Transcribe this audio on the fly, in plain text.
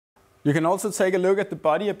You can also take a look at the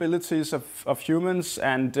body abilities of humans,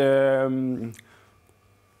 and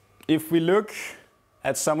if we look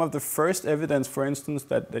at some of the first evidence, for instance,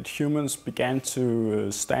 that humans began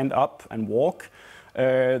to stand up and walk,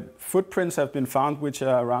 footprints have been found which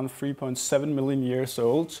are around 3.7 million years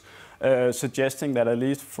old, suggesting that at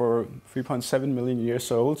least for 3.7 million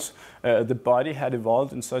years old, the body had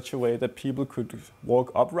evolved in such a way that people could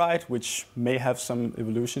walk upright, which may have some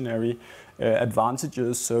evolutionary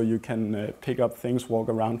advantages. So you can pick up things, walk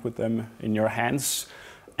around with them in your hands,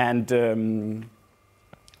 and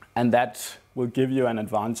that will give you an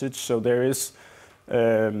advantage. So there is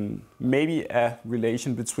maybe a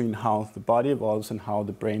relation between how the body evolves and how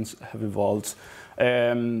the brains have evolved.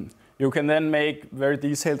 You can then make very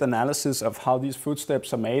detailed analysis of how these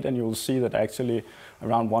footsteps are made, and you will see that actually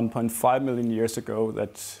around 1.5 million years ago,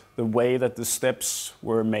 that the way that the steps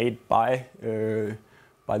were made by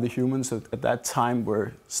the humans at that time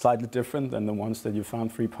were slightly different than the ones that you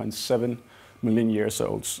found 3.7 million years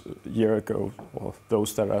ago, or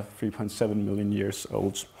those that are 3.7 million years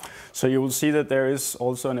old. So you will see that there is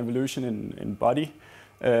also an evolution in body,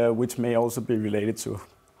 which may also be related to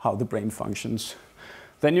how the brain functions.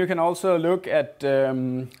 Then you can also look at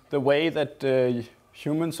the way that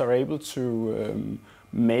humans are able to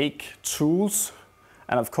make tools.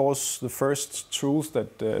 And of course, the first tools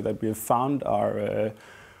that we have found are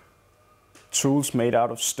tools made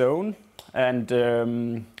out of stone. And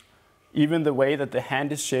even the way that the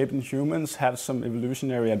hand is shaped in humans have some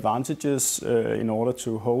evolutionary advantages in order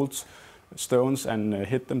to hold stones and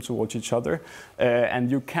hit them towards each other. And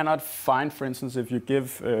you cannot find, for instance, if you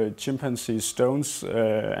give chimpanzees stones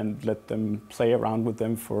and let them play around with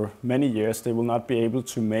them for many years, they will not be able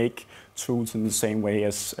to make tools in the same way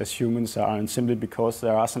as humans are, and simply because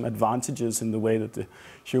there are some advantages in the way that the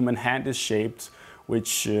human hand is shaped,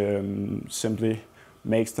 which simply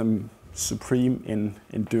makes them supreme in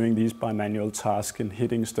doing these bimanual tasks, in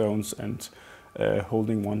hitting stones and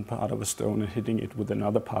holding one part of a stone and hitting it with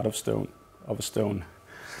another part of a stone.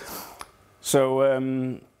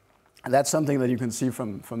 So that's something that you can see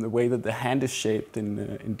from the way that the hand is shaped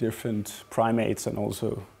in different primates and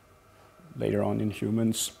also later on in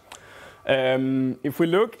humans. If we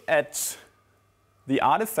look at the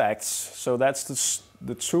artifacts, so that's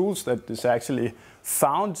the tools that is actually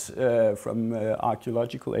found from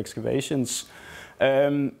archaeological excavations,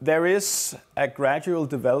 there is a gradual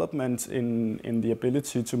development in the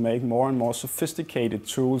ability to make more and more sophisticated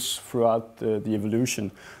tools throughout the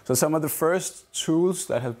evolution. So some of the first tools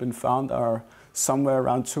that have been found are somewhere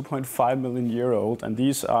around 2.5 million years old, and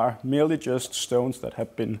these are merely just stones that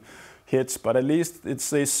have been hit, but at least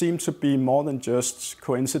they seem to be more than just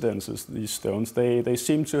coincidences, these stones. They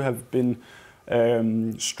seem to have been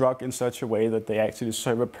struck in such a way that they actually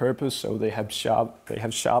serve a purpose. So they have sharp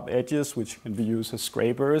edges, which can be used as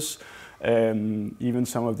scrapers. Even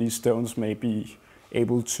some of these stones may be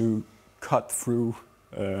able to cut through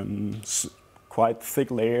quite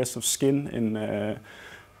thick layers of skin.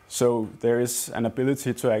 So there is an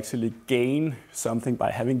ability to actually gain something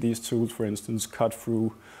by having these tools, for instance, cut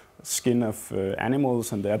through skin of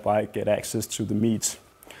animals and thereby get access to the meat.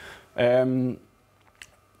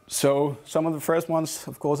 So some of the first ones,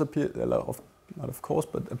 of course, appeared,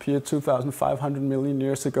 appeared 2,500 million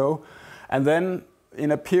years ago. And then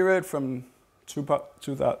in a period from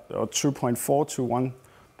 2.4 to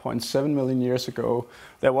 1.7 million years ago,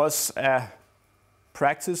 there was a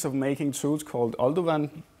practice of making tools called Oldowan,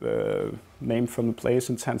 named from the place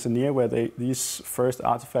in Tanzania where these first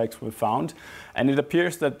artifacts were found. And it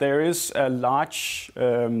appears that there is a large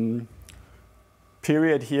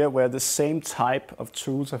period here where the same type of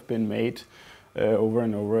tools have been made over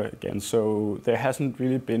and over again. So there hasn't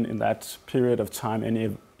really been in that period of time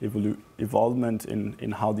any evolvement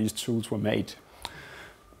in how these tools were made.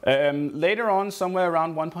 Later on, somewhere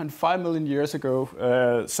around 1.5 million years ago,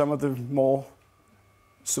 some of the more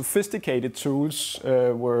sophisticated tools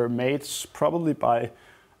were made probably by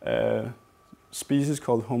a species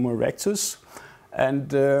called Homo erectus. And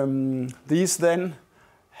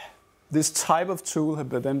this type of tool had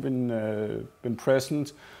then been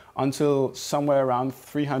present until somewhere around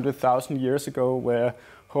 300,000 years ago, where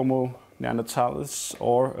Homo neanderthalis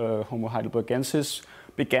or Homo heidelbergensis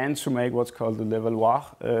began to make what's called the levallois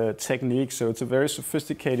technique. So it's a very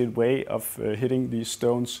sophisticated way of hitting these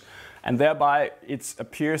stones. And thereby it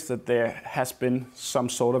appears that there has been some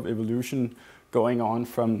sort of evolution going on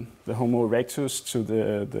from the Homo erectus to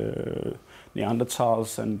the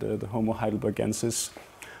Neanderthals and the Homo heidelbergensis.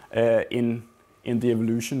 In the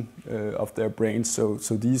evolution of their brains.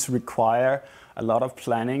 So these require a lot of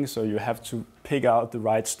planning, so you have to pick out the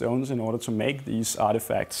right stones in order to make these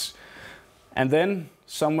artifacts. And then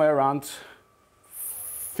somewhere around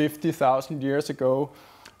 50,000 years ago,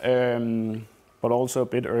 but also a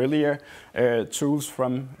bit earlier, tools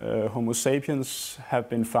from Homo sapiens have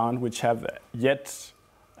been found which have yet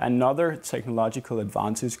another technological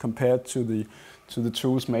advantage compared to the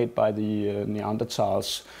tools made by the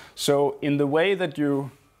Neanderthals. So in the way that you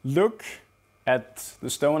look at the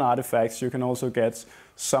stone artifacts, you can also get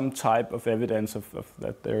some type of evidence of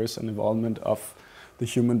that there is an involvement of the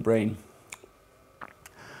human brain.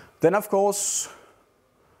 Then, of course,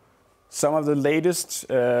 some of the latest,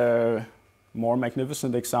 more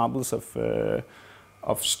magnificent examples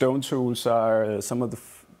of stone tools are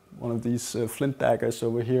one of these flint daggers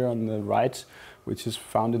over here on the right, which is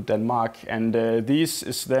found in Denmark. And this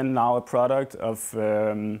is then now a product of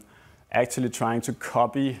actually trying to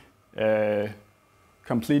copy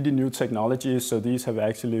completely new technology. So these have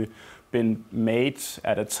actually been made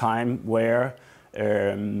at a time where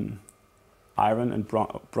iron and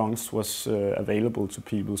bronze was available to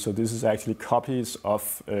people. So this is actually copies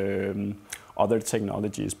of other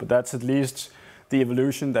technologies. But that's at least the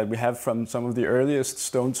evolution that we have from some of the earliest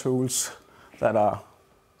stone tools that are.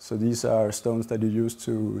 So these are stones that you use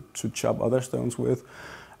to chop other stones with,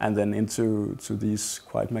 and then into these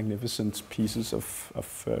quite magnificent pieces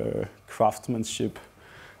of craftsmanship.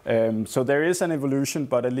 So there is an evolution,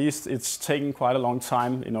 but at least it's taken quite a long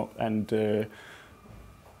time, you know, and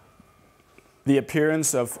the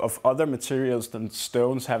appearance of other materials than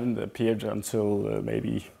stones haven't appeared until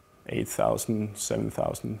maybe 8,000,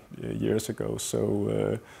 7,000 years ago.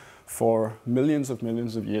 So for millions of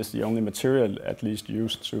years, the only material at least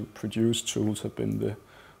used to produce tools have been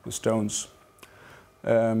the stones.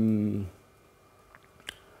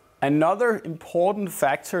 Another important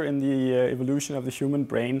factor in the evolution of the human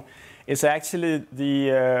brain is actually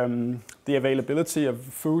the availability of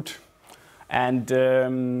food.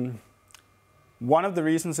 And one of the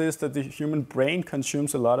reasons is that the human brain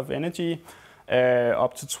consumes a lot of energy.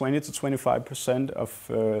 Up to 20 to 25% of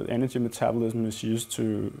energy metabolism is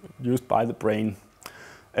used by the brain.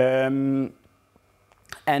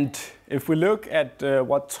 And if we look at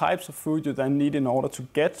what types of food you then need in order to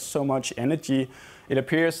get so much energy, it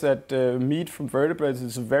appears that meat from vertebrates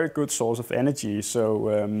is a very good source of energy. So,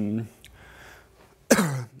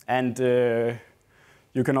 and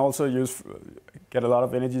you can also get a lot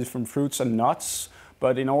of energy from fruits and nuts.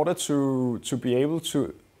 But in order to be able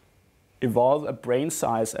to evolve a brain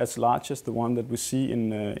size as large as the one that we see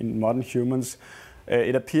in modern humans,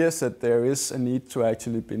 it appears that there is a need to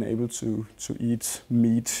actually be able to eat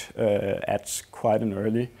meat at quite an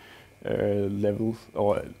early level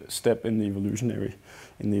or step in the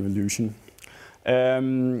evolution.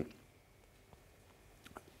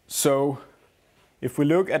 So if we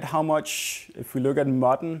look at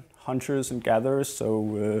modern hunters and gatherers,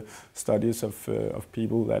 so studies of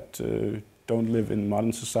people that don't live in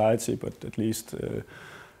modern society, but at least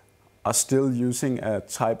are still using a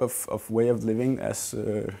type of way of living as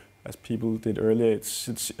people did earlier.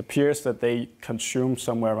 It appears that they consume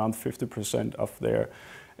somewhere around 50% of their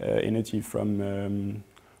energy from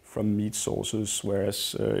meat sources,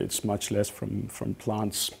 whereas it's much less from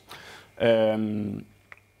plants.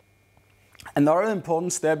 Another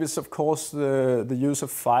important step is, of course, the use of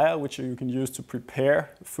fire, which you can use to prepare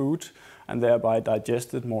food and thereby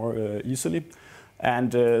digest it more easily.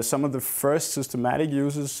 And some of the first systematic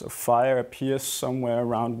uses of fire appear somewhere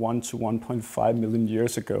around 1 to 1.5 million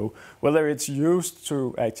years ago. Whether it's used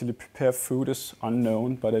to actually prepare food is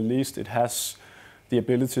unknown, but at least it has the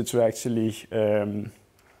ability to actually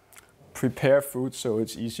prepare food so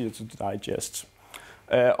it's easier to digest.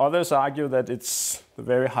 Others argue that it's the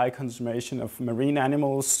very high consumption of marine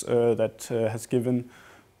animals that has given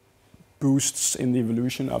boosts in the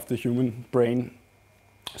evolution of the human brain.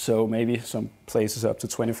 So maybe some places up to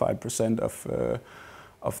 25%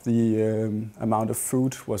 of the amount of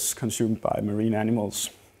food was consumed by marine animals.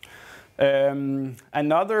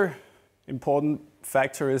 Another important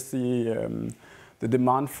factor is the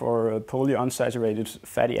demand for polyunsaturated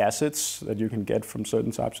fatty acids that you can get from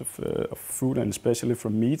certain types of food, and especially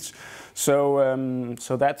from meats. So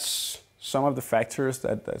that's some of the factors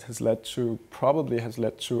that probably has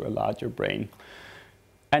led to a larger brain.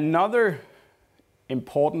 Another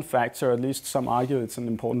important factor, at least some argue it's an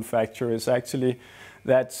important factor, is actually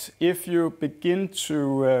that if you begin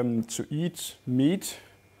to eat meat,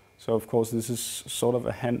 so of course this is sort of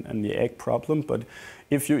a hen and the egg problem, but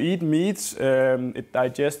if you eat meat, it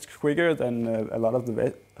digests quicker than a lot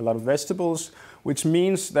of vegetables, which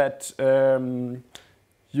means that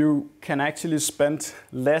you can actually spend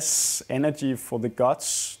less energy for the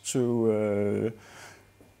guts to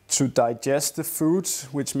digest the food,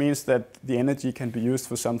 which means that the energy can be used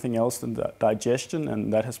for something else than the digestion,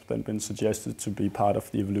 and that has then been suggested to be part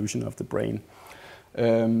of the evolution of the brain.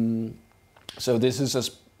 So this is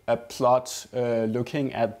a plot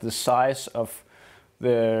looking at the size of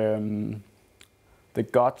the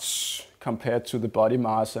guts compared to the body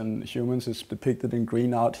mass, and humans is depicted in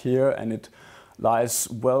green out here, and it lies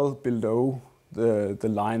well below the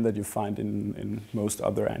line that you find in most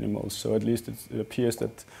other animals. So at least it appears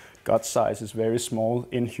that gut size is very small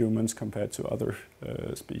in humans compared to other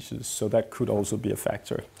species. So that could also be a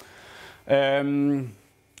factor.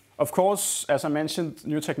 Of course, as I mentioned,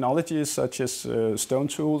 new technologies such as stone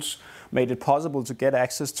tools made it possible to get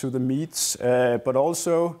access to the meats, but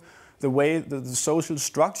also the way that the social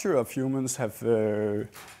structure of humans have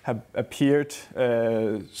appeared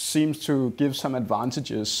seems to give some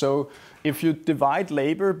advantages. So if you divide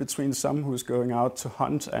labor between some who's going out to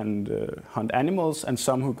hunt and hunt animals and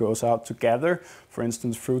some who goes out to gather, for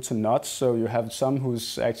instance, fruits and nuts, so you have some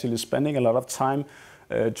who's actually spending a lot of time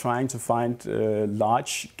trying to find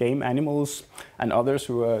large game animals, and others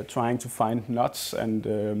who are trying to find nuts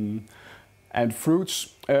and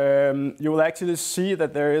fruits, you will actually see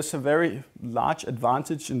that there is a very large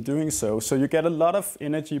advantage in doing so. So you get a lot of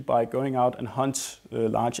energy by going out and hunt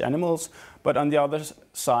large animals, but on the other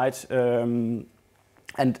side, and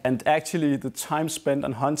actually the time spent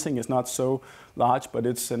on hunting is not so large, but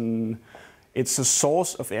it's a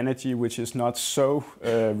source of energy which is not so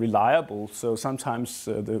reliable. So sometimes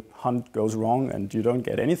the hunt goes wrong and you don't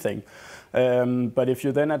get anything. But if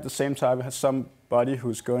you then at the same time have somebody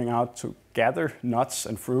who's going out to gather nuts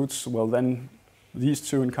and fruits, well then these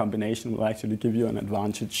two in combination will actually give you an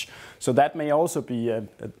advantage. So that may also be an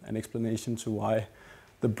explanation to why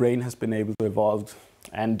the brain has been able to evolve.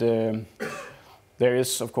 And there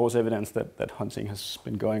is of course evidence that hunting has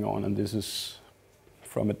been going on, and this is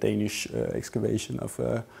from a Danish excavation of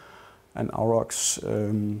an aurochs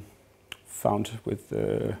found with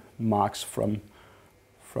marks from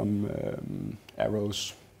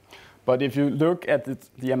arrows. But if you look at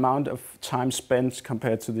the amount of time spent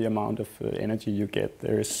compared to the amount of energy you get,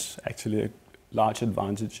 there is actually a large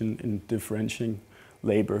advantage in differentiating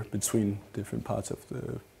labor between different parts of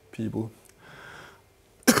the people.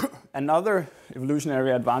 Another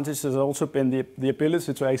evolutionary advantage has also been the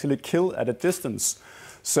ability to actually kill at a distance.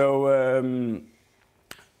 So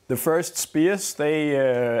the first spears, they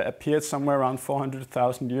appeared somewhere around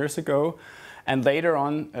 400,000 years ago. And later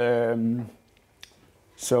on, and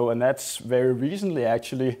that's very recently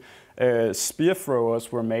actually, spear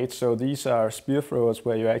throwers were made. So these are spear throwers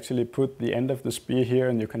where you actually put the end of the spear here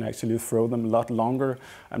and you can actually throw them a lot longer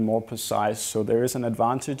and more precise. So there is an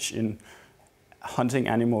advantage in hunting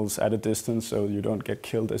animals at a distance so you don't get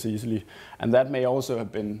killed as easily. And that may also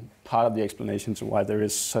have been part of the explanation to why there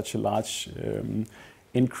is such a large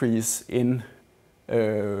increase in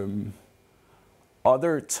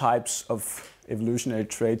other types of evolutionary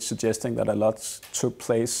traits, suggesting that a lot took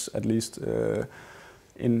place, at least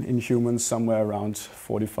in humans, somewhere around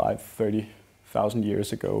 45,000–30,000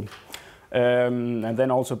 years ago. And then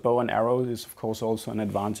also bow and arrow is of course also an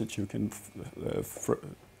advantage. You can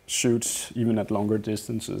shoot even at longer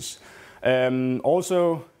distances.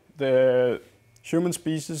 Also, the human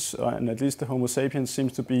species, and at least the Homo sapiens,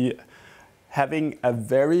 seems to be having a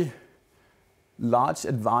very large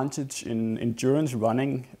advantage in endurance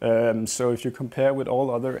running. So if you compare with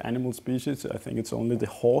all other animal species, I think it's only the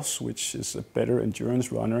horse which is a better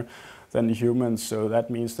endurance runner than the humans. So that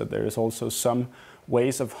means that there is also some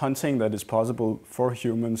ways of hunting that is possible for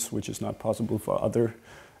humans, which is not possible for other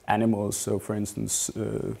animals. So for instance,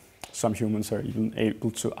 some humans are even able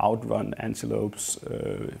to outrun antelopes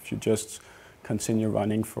if you just continue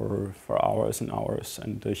running for hours and hours.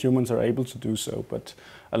 And humans are able to do so, but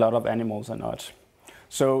a lot of animals are not.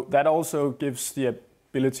 So that also gives the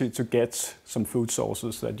ability to get some food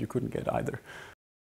sources that you couldn't get either.